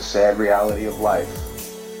 It's a sad reality of life,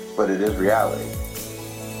 but it is reality.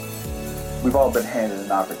 We've all been handed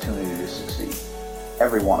an opportunity to succeed.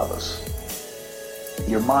 Every one of us.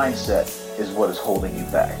 Your mindset is what is holding you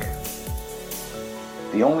back.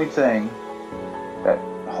 The only thing that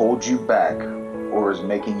holds you back or is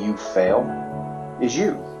making you fail is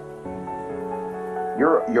you.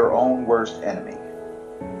 You're your own worst enemy.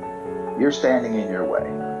 You're standing in your way,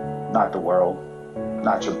 not the world,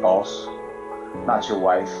 not your boss, not your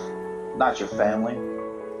wife, not your family,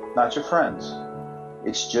 not your friends.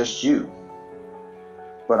 It's just you.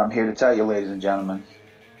 But I'm here to tell you, ladies and gentlemen,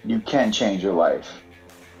 you can change your life.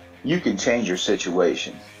 You can change your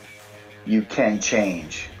situation. You can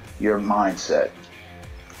change your mindset.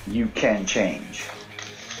 You can change.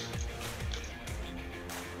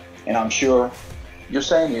 And I'm sure you're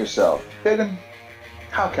saying to yourself, Big One,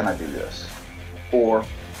 how can I do this? Or,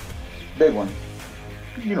 Big One,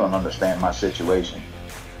 you don't understand my situation.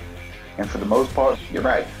 And for the most part, you're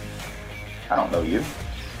right. I don't know you.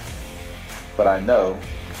 But I know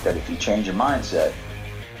that if you change your mindset,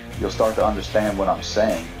 you'll start to understand what I'm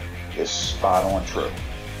saying is spot on true.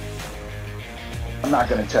 I'm not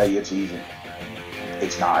going to tell you it's easy.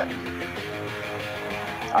 It's not.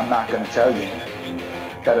 I'm not going to tell you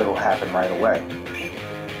that it'll happen right away.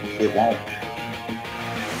 It won't.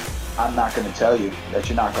 I'm not going to tell you that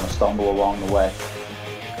you're not going to stumble along the way,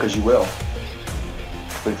 because you will.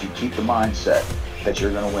 But if you keep the mindset that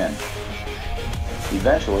you're going to win,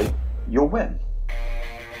 eventually you'll win.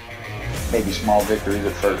 Maybe small victories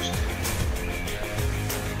at first.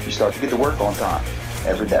 You start to get to work on time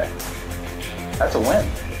every day. That's a win.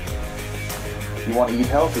 You want to eat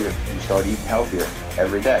healthier, you start eating healthier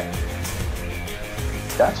every day.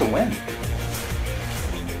 That's a win.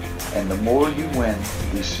 And the more you win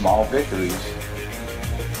these small victories,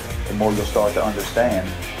 the more you'll start to understand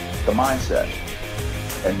the mindset.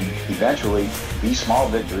 And eventually, these small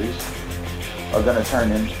victories are going to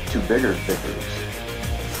turn into bigger victories.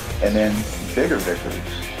 And then bigger victories.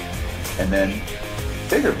 And then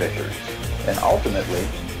bigger victories. And ultimately,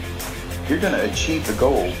 you're going to achieve the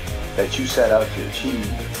goal that you set out to achieve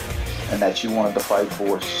and that you wanted to fight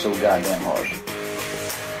for so goddamn hard.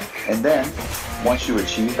 And then, once you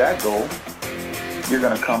achieve that goal, you're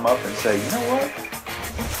going to come up and say, you know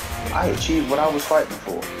what? I achieved what I was fighting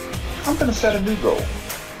for. I'm going to set a new goal.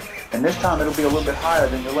 And this time it'll be a little bit higher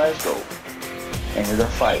than your last goal. And you're going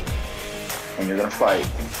to fight. And you're going to fight.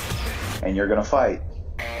 and you're going to fight.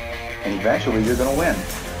 And eventually you're going to win.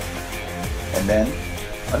 And then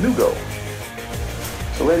a new goal.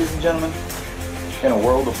 So ladies and gentlemen, in a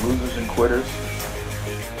world of losers and quitters,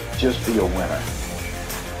 just be a winner.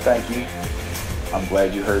 Thank you. I'm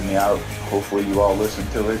glad you heard me out. Hopefully you all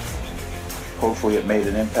listened to it. Hopefully it made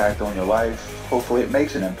an impact on your life. Hopefully it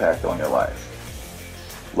makes an impact on your life.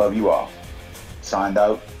 Love you all. Signed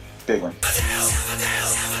out, Big One.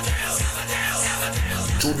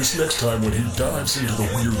 Join us next time when he dives into the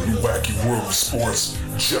weird and wacky world of sports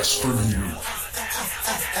just for you.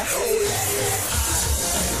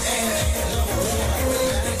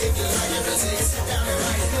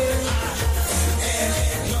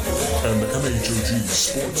 And the MHOG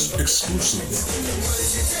Sports exclusive.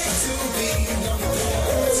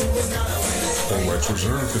 All rights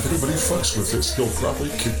reserved. If anybody fucks with this, he'll probably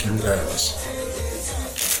kick your ass.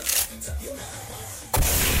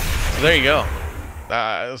 There you go.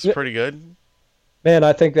 That's pretty good. Man,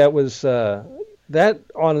 I think that was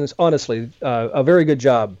honestly a very good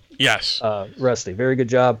job. Yes. Rusty, very good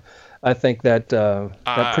job. I think that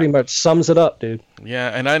pretty much sums it up, dude. Yeah,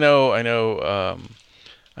 and I know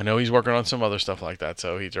he's working on some other stuff like that,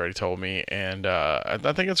 so he's already told me, and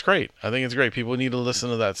I think it's great. I think it's great. People need to listen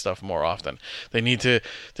to that stuff more often. They need to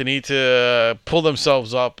pull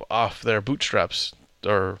themselves up off their bootstraps,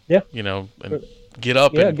 or and get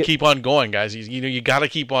up and keep on going, guys. You got to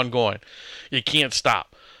keep on going. You can't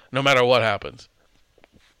stop, no matter what happens.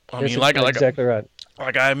 I mean, exactly right.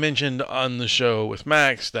 Like I mentioned on the show with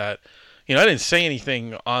Max that, I didn't say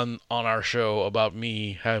anything on our show about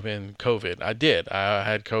me having COVID. I did. I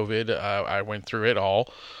had COVID. I went through it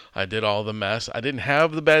all. I did all the mess. I didn't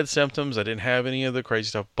have the bad symptoms. I didn't have any of the crazy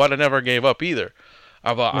stuff, but I never gave up either.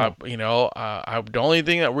 The only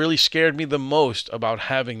thing that really scared me the most about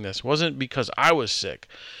having this wasn't because I was sick.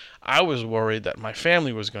 I was worried that my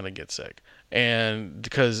family was going to get sick. And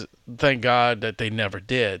because thank God that they never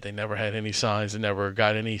did. They never had any signs. They never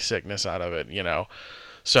got any sickness out of it,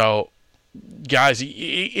 So, guys,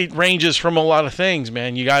 it ranges from a lot of things,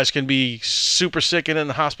 man. You guys can be super sick and in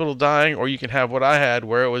the hospital dying, or you can have what I had,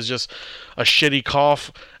 where it was just a shitty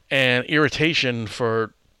cough and irritation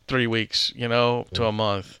for 3 weeks, to a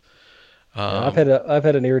month. I've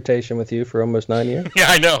had an irritation with you for almost 9 years. Yeah,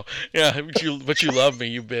 I know. Yeah, but you love me,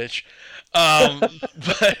 you bitch.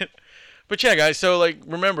 But yeah, guys. So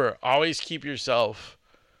remember, always keep yourself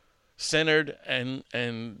centered and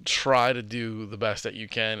try to do the best that you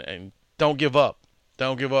can, and don't give up.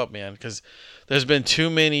 Don't give up, man, because there's been too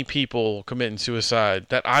many people committing suicide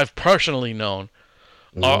that I've personally known.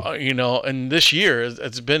 And this year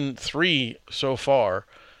it's been 3 so far.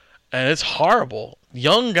 And it's horrible.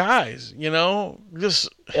 Young guys, just...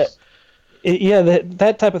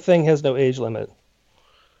 that type of thing has no age limit.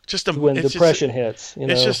 When depression hits,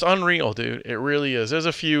 It's just unreal, dude. It really is. There's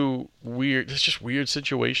a few weird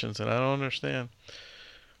situations, and I don't understand.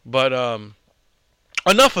 But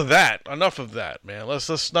enough of that, man.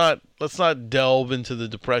 Let's not delve into the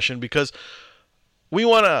depression, because we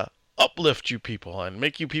want to uplift you people and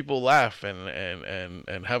make you people laugh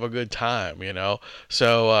and have a good time,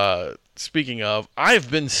 So speaking of,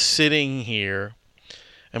 I've been sitting here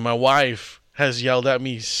and my wife has yelled at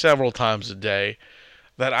me several times a day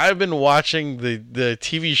that I've been watching the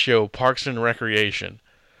TV show Parks and Recreation.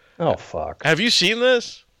 Oh, fuck. Have you seen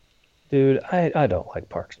this? Dude, I don't like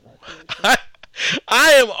Parks and Recreation. I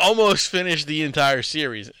am almost finished the entire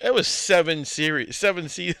series. It was 7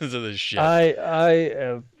 seasons of this shit.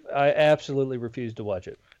 I absolutely refuse to watch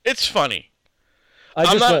it. It's funny.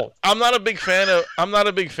 I'm not a big fan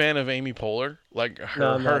of Amy Poehler,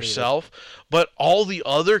 herself, but all the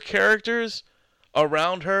other characters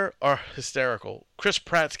around her are hysterical. Chris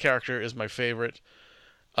Pratt's character is my favorite.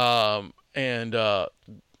 I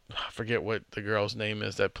forget what the girl's name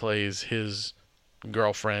is that plays his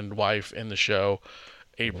girlfriend, wife in the show.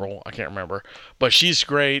 April, I can't remember, but she's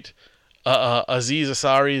great. Aziz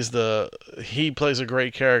Ansari he plays a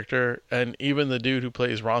great character, and even the dude who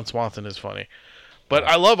plays Ron Swanson is funny. But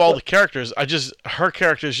I love all the characters. Her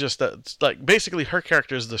character is just basically her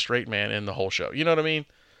character is the straight man in the whole show. You know what I mean?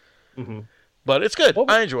 Mm-hmm. But it's good.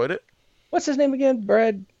 I enjoyed it. What's his name again?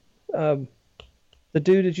 Brad? The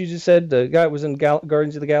dude that you just said, the guy that was in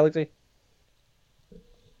Guardians of the Galaxy?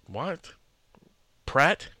 What?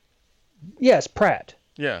 Pratt? Yes, Pratt.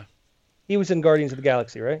 Yeah. He was in Guardians of the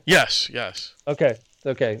Galaxy, right? Yes. Okay.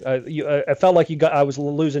 I felt like I was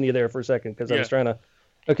losing you there for a second because I was trying to.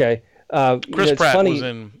 Okay. Chris Pratt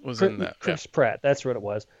was in that. Chris Pratt, that's what it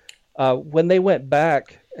was. When they went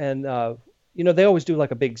back and they always do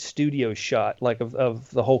like a big studio shot, of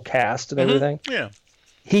the whole cast and everything. Yeah.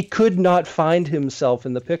 He could not find himself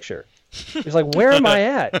in the picture. He's like, "Where am I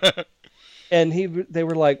at?" And they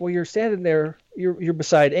were like, "Well, you're standing there. You're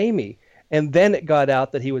beside Amy." And then it got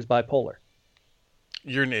out that he was bipolar.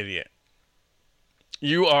 You're an idiot.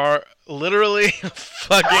 You are literally a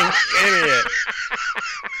fucking idiot.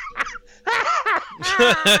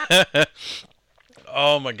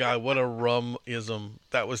 Oh my god, what a rum-ism.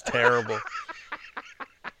 That was terrible.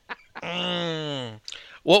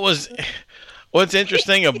 What's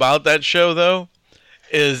interesting about that show though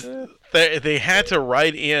is they had to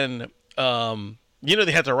write in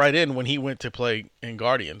they had to write in when he went to play in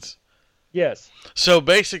Guardians. Yes. So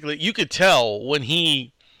basically you could tell when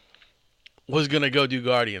he was going to go do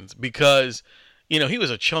Guardians because he was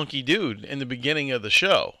a chunky dude in the beginning of the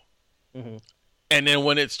show. Mm-hmm. And then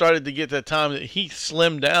when it started to get that time, he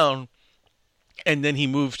slimmed down, and then he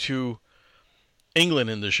moved to England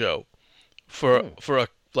in the show for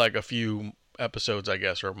a few episodes, I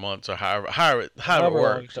guess, or months, or however it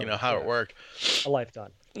worked. How it worked. A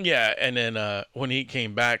lifetime. Yeah, and then when he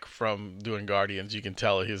came back from doing Guardians, you can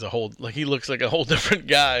tell he's he looks like a whole different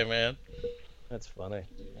guy, man. That's funny,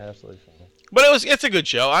 absolutely funny. But it's a good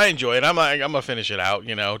show. I enjoy it. I'm gonna finish it out,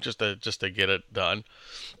 just to get it done.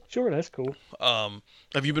 Sure, that's cool.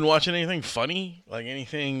 Have you been watching anything funny? Like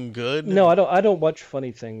anything good? No, I don't watch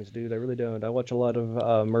funny things, dude. I really don't. I watch a lot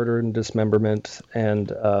of murder and dismemberment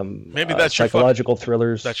and maybe that's psychological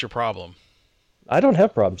thrillers. That's your problem. I don't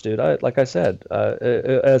have problems, dude. Like I said,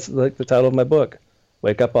 as like the title of my book,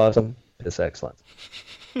 "Wake Up Awesome, Piss Excellent."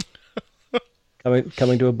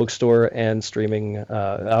 Coming to a bookstore and streaming.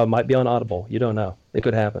 Might be on Audible. You don't know. It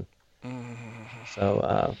could happen.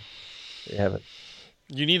 So you have it.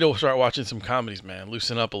 You need to start watching some comedies, man.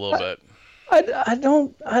 Loosen up a little bit. I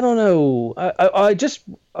don't know. I just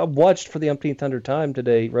watched for the umpteenth time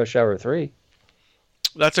today Rush Hour 3.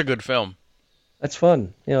 That's a good film. That's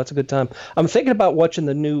fun. It's a good time. I'm thinking about watching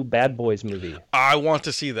the new Bad Boys movie. I want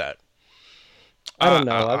to see that. I don't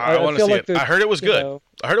know. I want to see it. I heard it was good.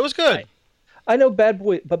 I heard it was good. I know Bad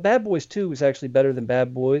Boy, but Bad Boys 2 is actually better than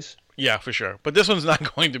Bad Boys. Yeah, for sure. But this one's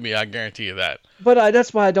not going to be. I guarantee you that. But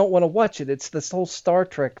that's why I don't want to watch it. It's this whole Star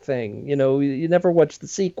Trek thing. You never watch the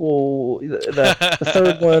sequel, the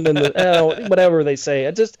third one, and whatever they say.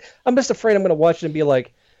 I'm just afraid I'm going to watch it and be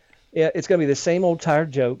like, yeah, it's going to be the same old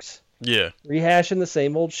tired jokes. Yeah. Rehashing the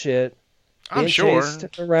same old shit. I'm sure.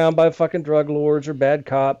 Chased around by fucking drug lords or bad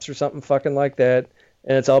cops or something fucking like that.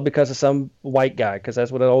 And it's all because of some white guy, because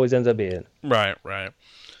that's what it always ends up being. Right.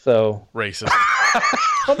 So racist.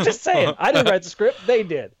 I'm just saying. I didn't write the script. They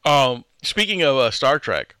did. Speaking of Star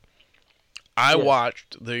Trek, I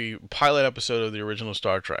watched the pilot episode of the original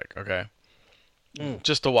Star Trek, okay?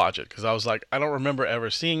 Just to watch it, because I was like, I don't remember ever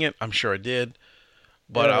seeing it. I'm sure I did.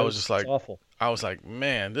 But I was just like, awful. I was like,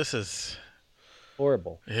 man, this is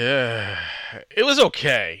horrible. Yeah. It was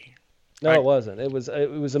okay. No, it wasn't. It was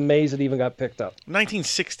amazed it even got picked up.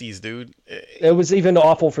 1960s, dude. It was even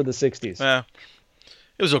awful for the 60s. Yeah.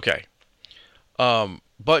 It was okay.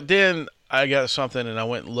 But then I got something and I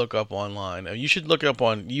went and looked up online. You should look up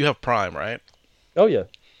you have Prime, right? Oh, yeah.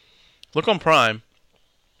 Look on Prime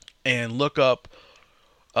and look up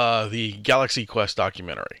the Galaxy Quest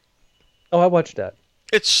documentary. Oh, I watched that.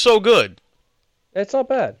 It's so good. It's not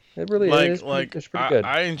bad. It really is. It's pretty good.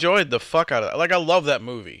 I enjoyed the fuck out of it. Like, I love that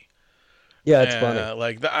movie. Yeah, it's funny.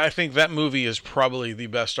 I think that movie is probably the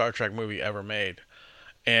best Star Trek movie ever made.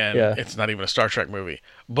 And it's not even a Star Trek movie.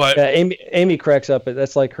 But Amy cracks up.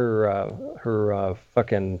 That's like her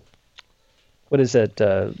fucking, what is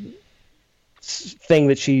that thing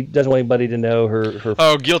that she doesn't want anybody to know?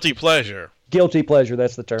 Her guilty pleasure. Guilty pleasure.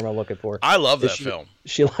 That's the term I'm looking for. I love that film.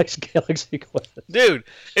 She likes Galaxy Quest. Dude,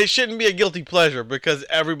 it shouldn't be a guilty pleasure because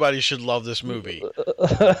everybody should love this movie.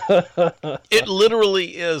 It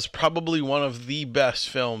literally is probably one of the best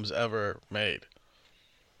films ever made.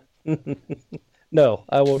 No,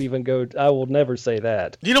 I won't even go. I will never say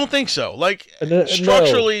that. You don't think so? Like,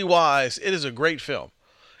 structurally wise, it is a great film.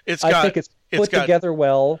 I think it's put together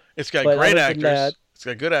well. It's got great actors. It's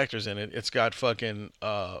got good actors in it. It's got fucking.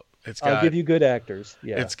 I'll give you good actors.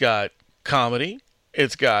 Yeah. It's got comedy.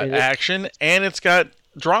 It's got action, and it's got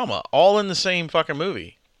drama, all in the same fucking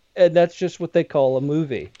movie. And that's just what they call a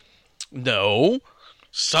movie. No,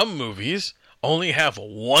 some movies only have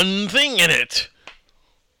one thing in it.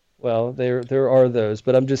 Well, there are those,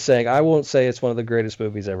 but I'm just saying I won't say it's one of the greatest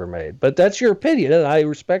movies ever made. But that's your opinion, and I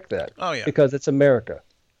respect that. Oh yeah, because it's America.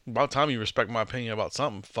 About time you respect my opinion about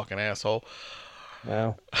something, fucking asshole.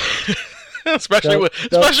 Wow. especially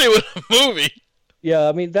with a movie. Yeah,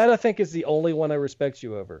 I mean that I think is the only one I respect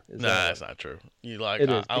you over. Nah, that's not true. You like?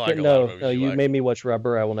 It is. I like a lot of movies. No, you made me watch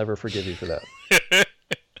Rubber. I will never forgive you for that.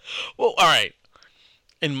 Well, all right.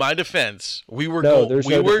 in my defense, we were defense.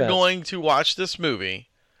 going to watch this movie,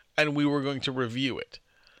 and we were going to review it.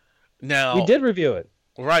 Now we did review it.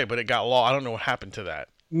 Right, but it got lost. I don't know what happened to that.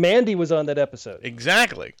 Mandy was on that episode.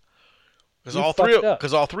 Exactly.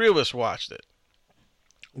 Because all three of us watched it.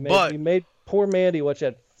 You made poor Mandy watch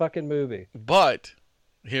that fucking movie. But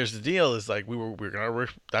here's the deal: is like we were gonna.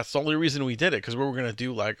 That's the only reason we did it, because we were gonna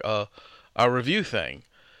do like a review thing,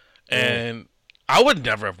 and I would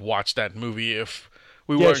never have watched that movie if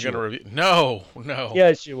we weren't gonna review. No.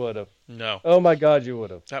 Yes, you would have. No. Oh my God, you would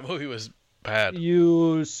have. That movie was bad.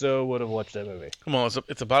 You so would have watched that movie. Come on,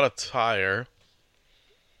 it's about a tire.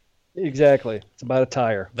 Exactly, it's about a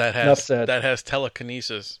tire. That has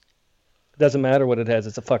telekinesis. Doesn't matter what it has.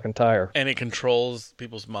 It's a fucking tire. And it controls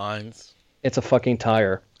people's minds. It's a fucking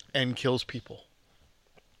tire. And kills people.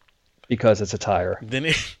 Because it's a tire. Then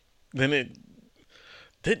it didn't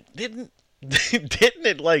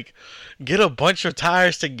it like get a bunch of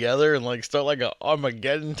tires together and like start like a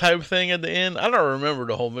Armageddon type thing at the end? I don't remember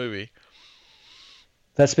the whole movie.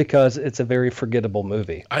 That's because it's a very forgettable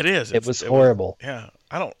movie. It is. It was horrible.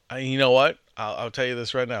 You know what? I'll tell you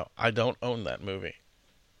this right now. I don't own that movie.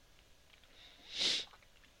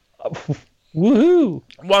 Woohoo!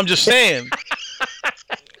 Well, I'm just saying.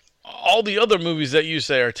 All the other movies that you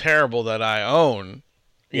say are terrible that I own,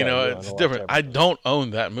 it's different. I don't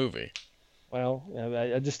own that movie. Well,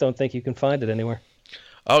 I just don't think you can find it anywhere.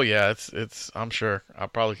 Oh yeah, it's. I'm sure I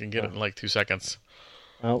probably can get it in like 2 seconds.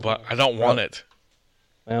 But I don't want it.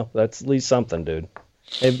 Well, that's at least something, dude.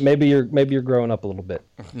 Maybe you're growing up a little bit.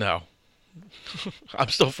 No. I'm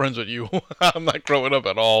still friends with you. I'm not growing up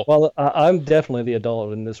at all. Well, I'm definitely the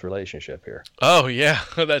adult in this relationship here. Oh, yeah.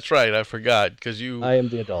 That's right. I forgot. I am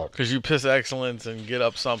the adult. Because you piss excellence and get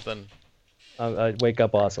up something. I wake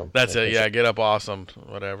up awesome. That's it. Yeah, get up awesome.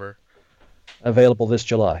 Whatever. Available this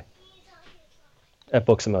July. At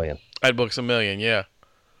Books A Million. At Books A Million, yeah.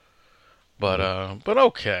 But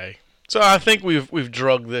okay. So I think we've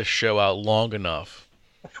drugged this show out long enough.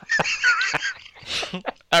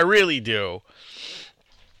 I really do.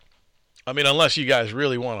 I mean, unless you guys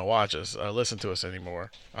really want to watch us, listen to us anymore.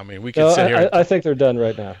 I mean, we can sit here. I think they're done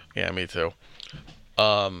right now. Yeah, me too.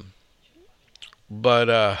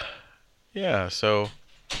 Yeah. So,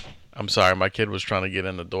 I'm sorry, my kid was trying to get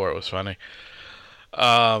in the door. It was funny.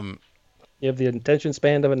 You have the attention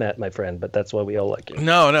span of a gnat, my friend, but that's why we all like you.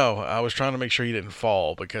 No, I was trying to make sure he didn't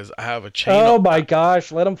fall because I have a chain. Oh my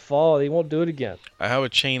gosh, let him fall. He won't do it again. I have a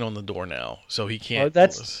chain on the door now, so he can't. You're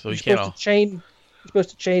supposed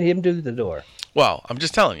to chain him to the door. Well, I'm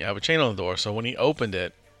just telling you, I have a chain on the door, so when he opened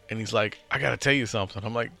it, and he's like, I gotta tell you something.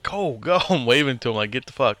 I'm like, go. I'm waving to him like, get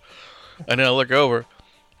the fuck. And then I look over.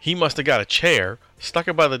 He must have got a chair, stuck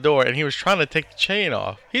it by the door, and he was trying to take the chain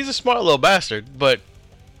off. He's a smart little bastard, but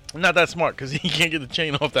not that smart because he can't get the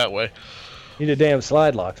chain off that way. You need a damn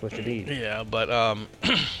slide lock's what you need. Yeah, but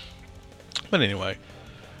anyway.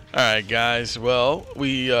 All right, guys. Well,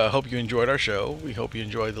 we hope you enjoyed our show. We hope you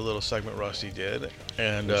enjoyed the little segment Rusty did.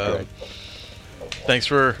 And thanks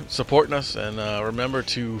for supporting us. And remember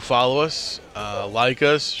to follow us, like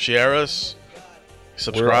us, share us,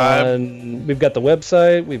 subscribe. We've got the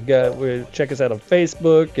website. Check us out on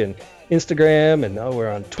Facebook and Instagram, and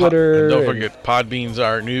we're on Twitter. And don't forget, Podbean's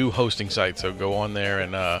our new hosting site, so go on there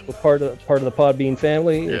and we're part of the Podbean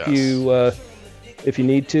family. Yes. If you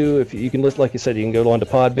need to, you can listen, like you said, you can go on to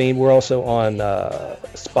Podbean. We're also on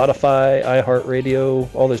Spotify,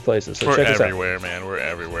 iHeartRadio, all those places. So check us out. We're everywhere, man. We're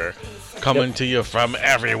everywhere. Coming to you from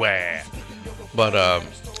everywhere. But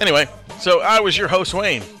anyway, so I was your host,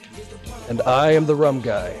 Wayne. And I am the rum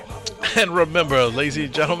guy. And remember, ladies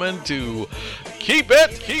and gentlemen, to keep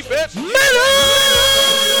it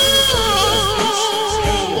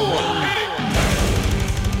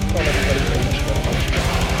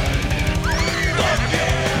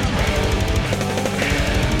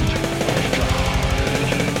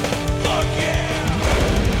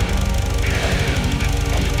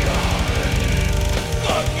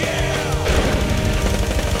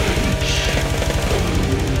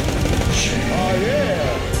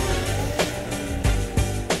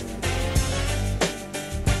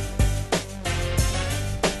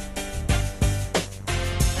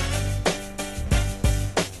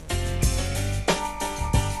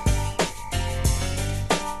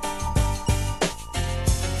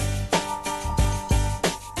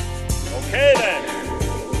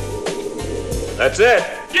That's it.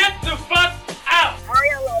 Get the fuck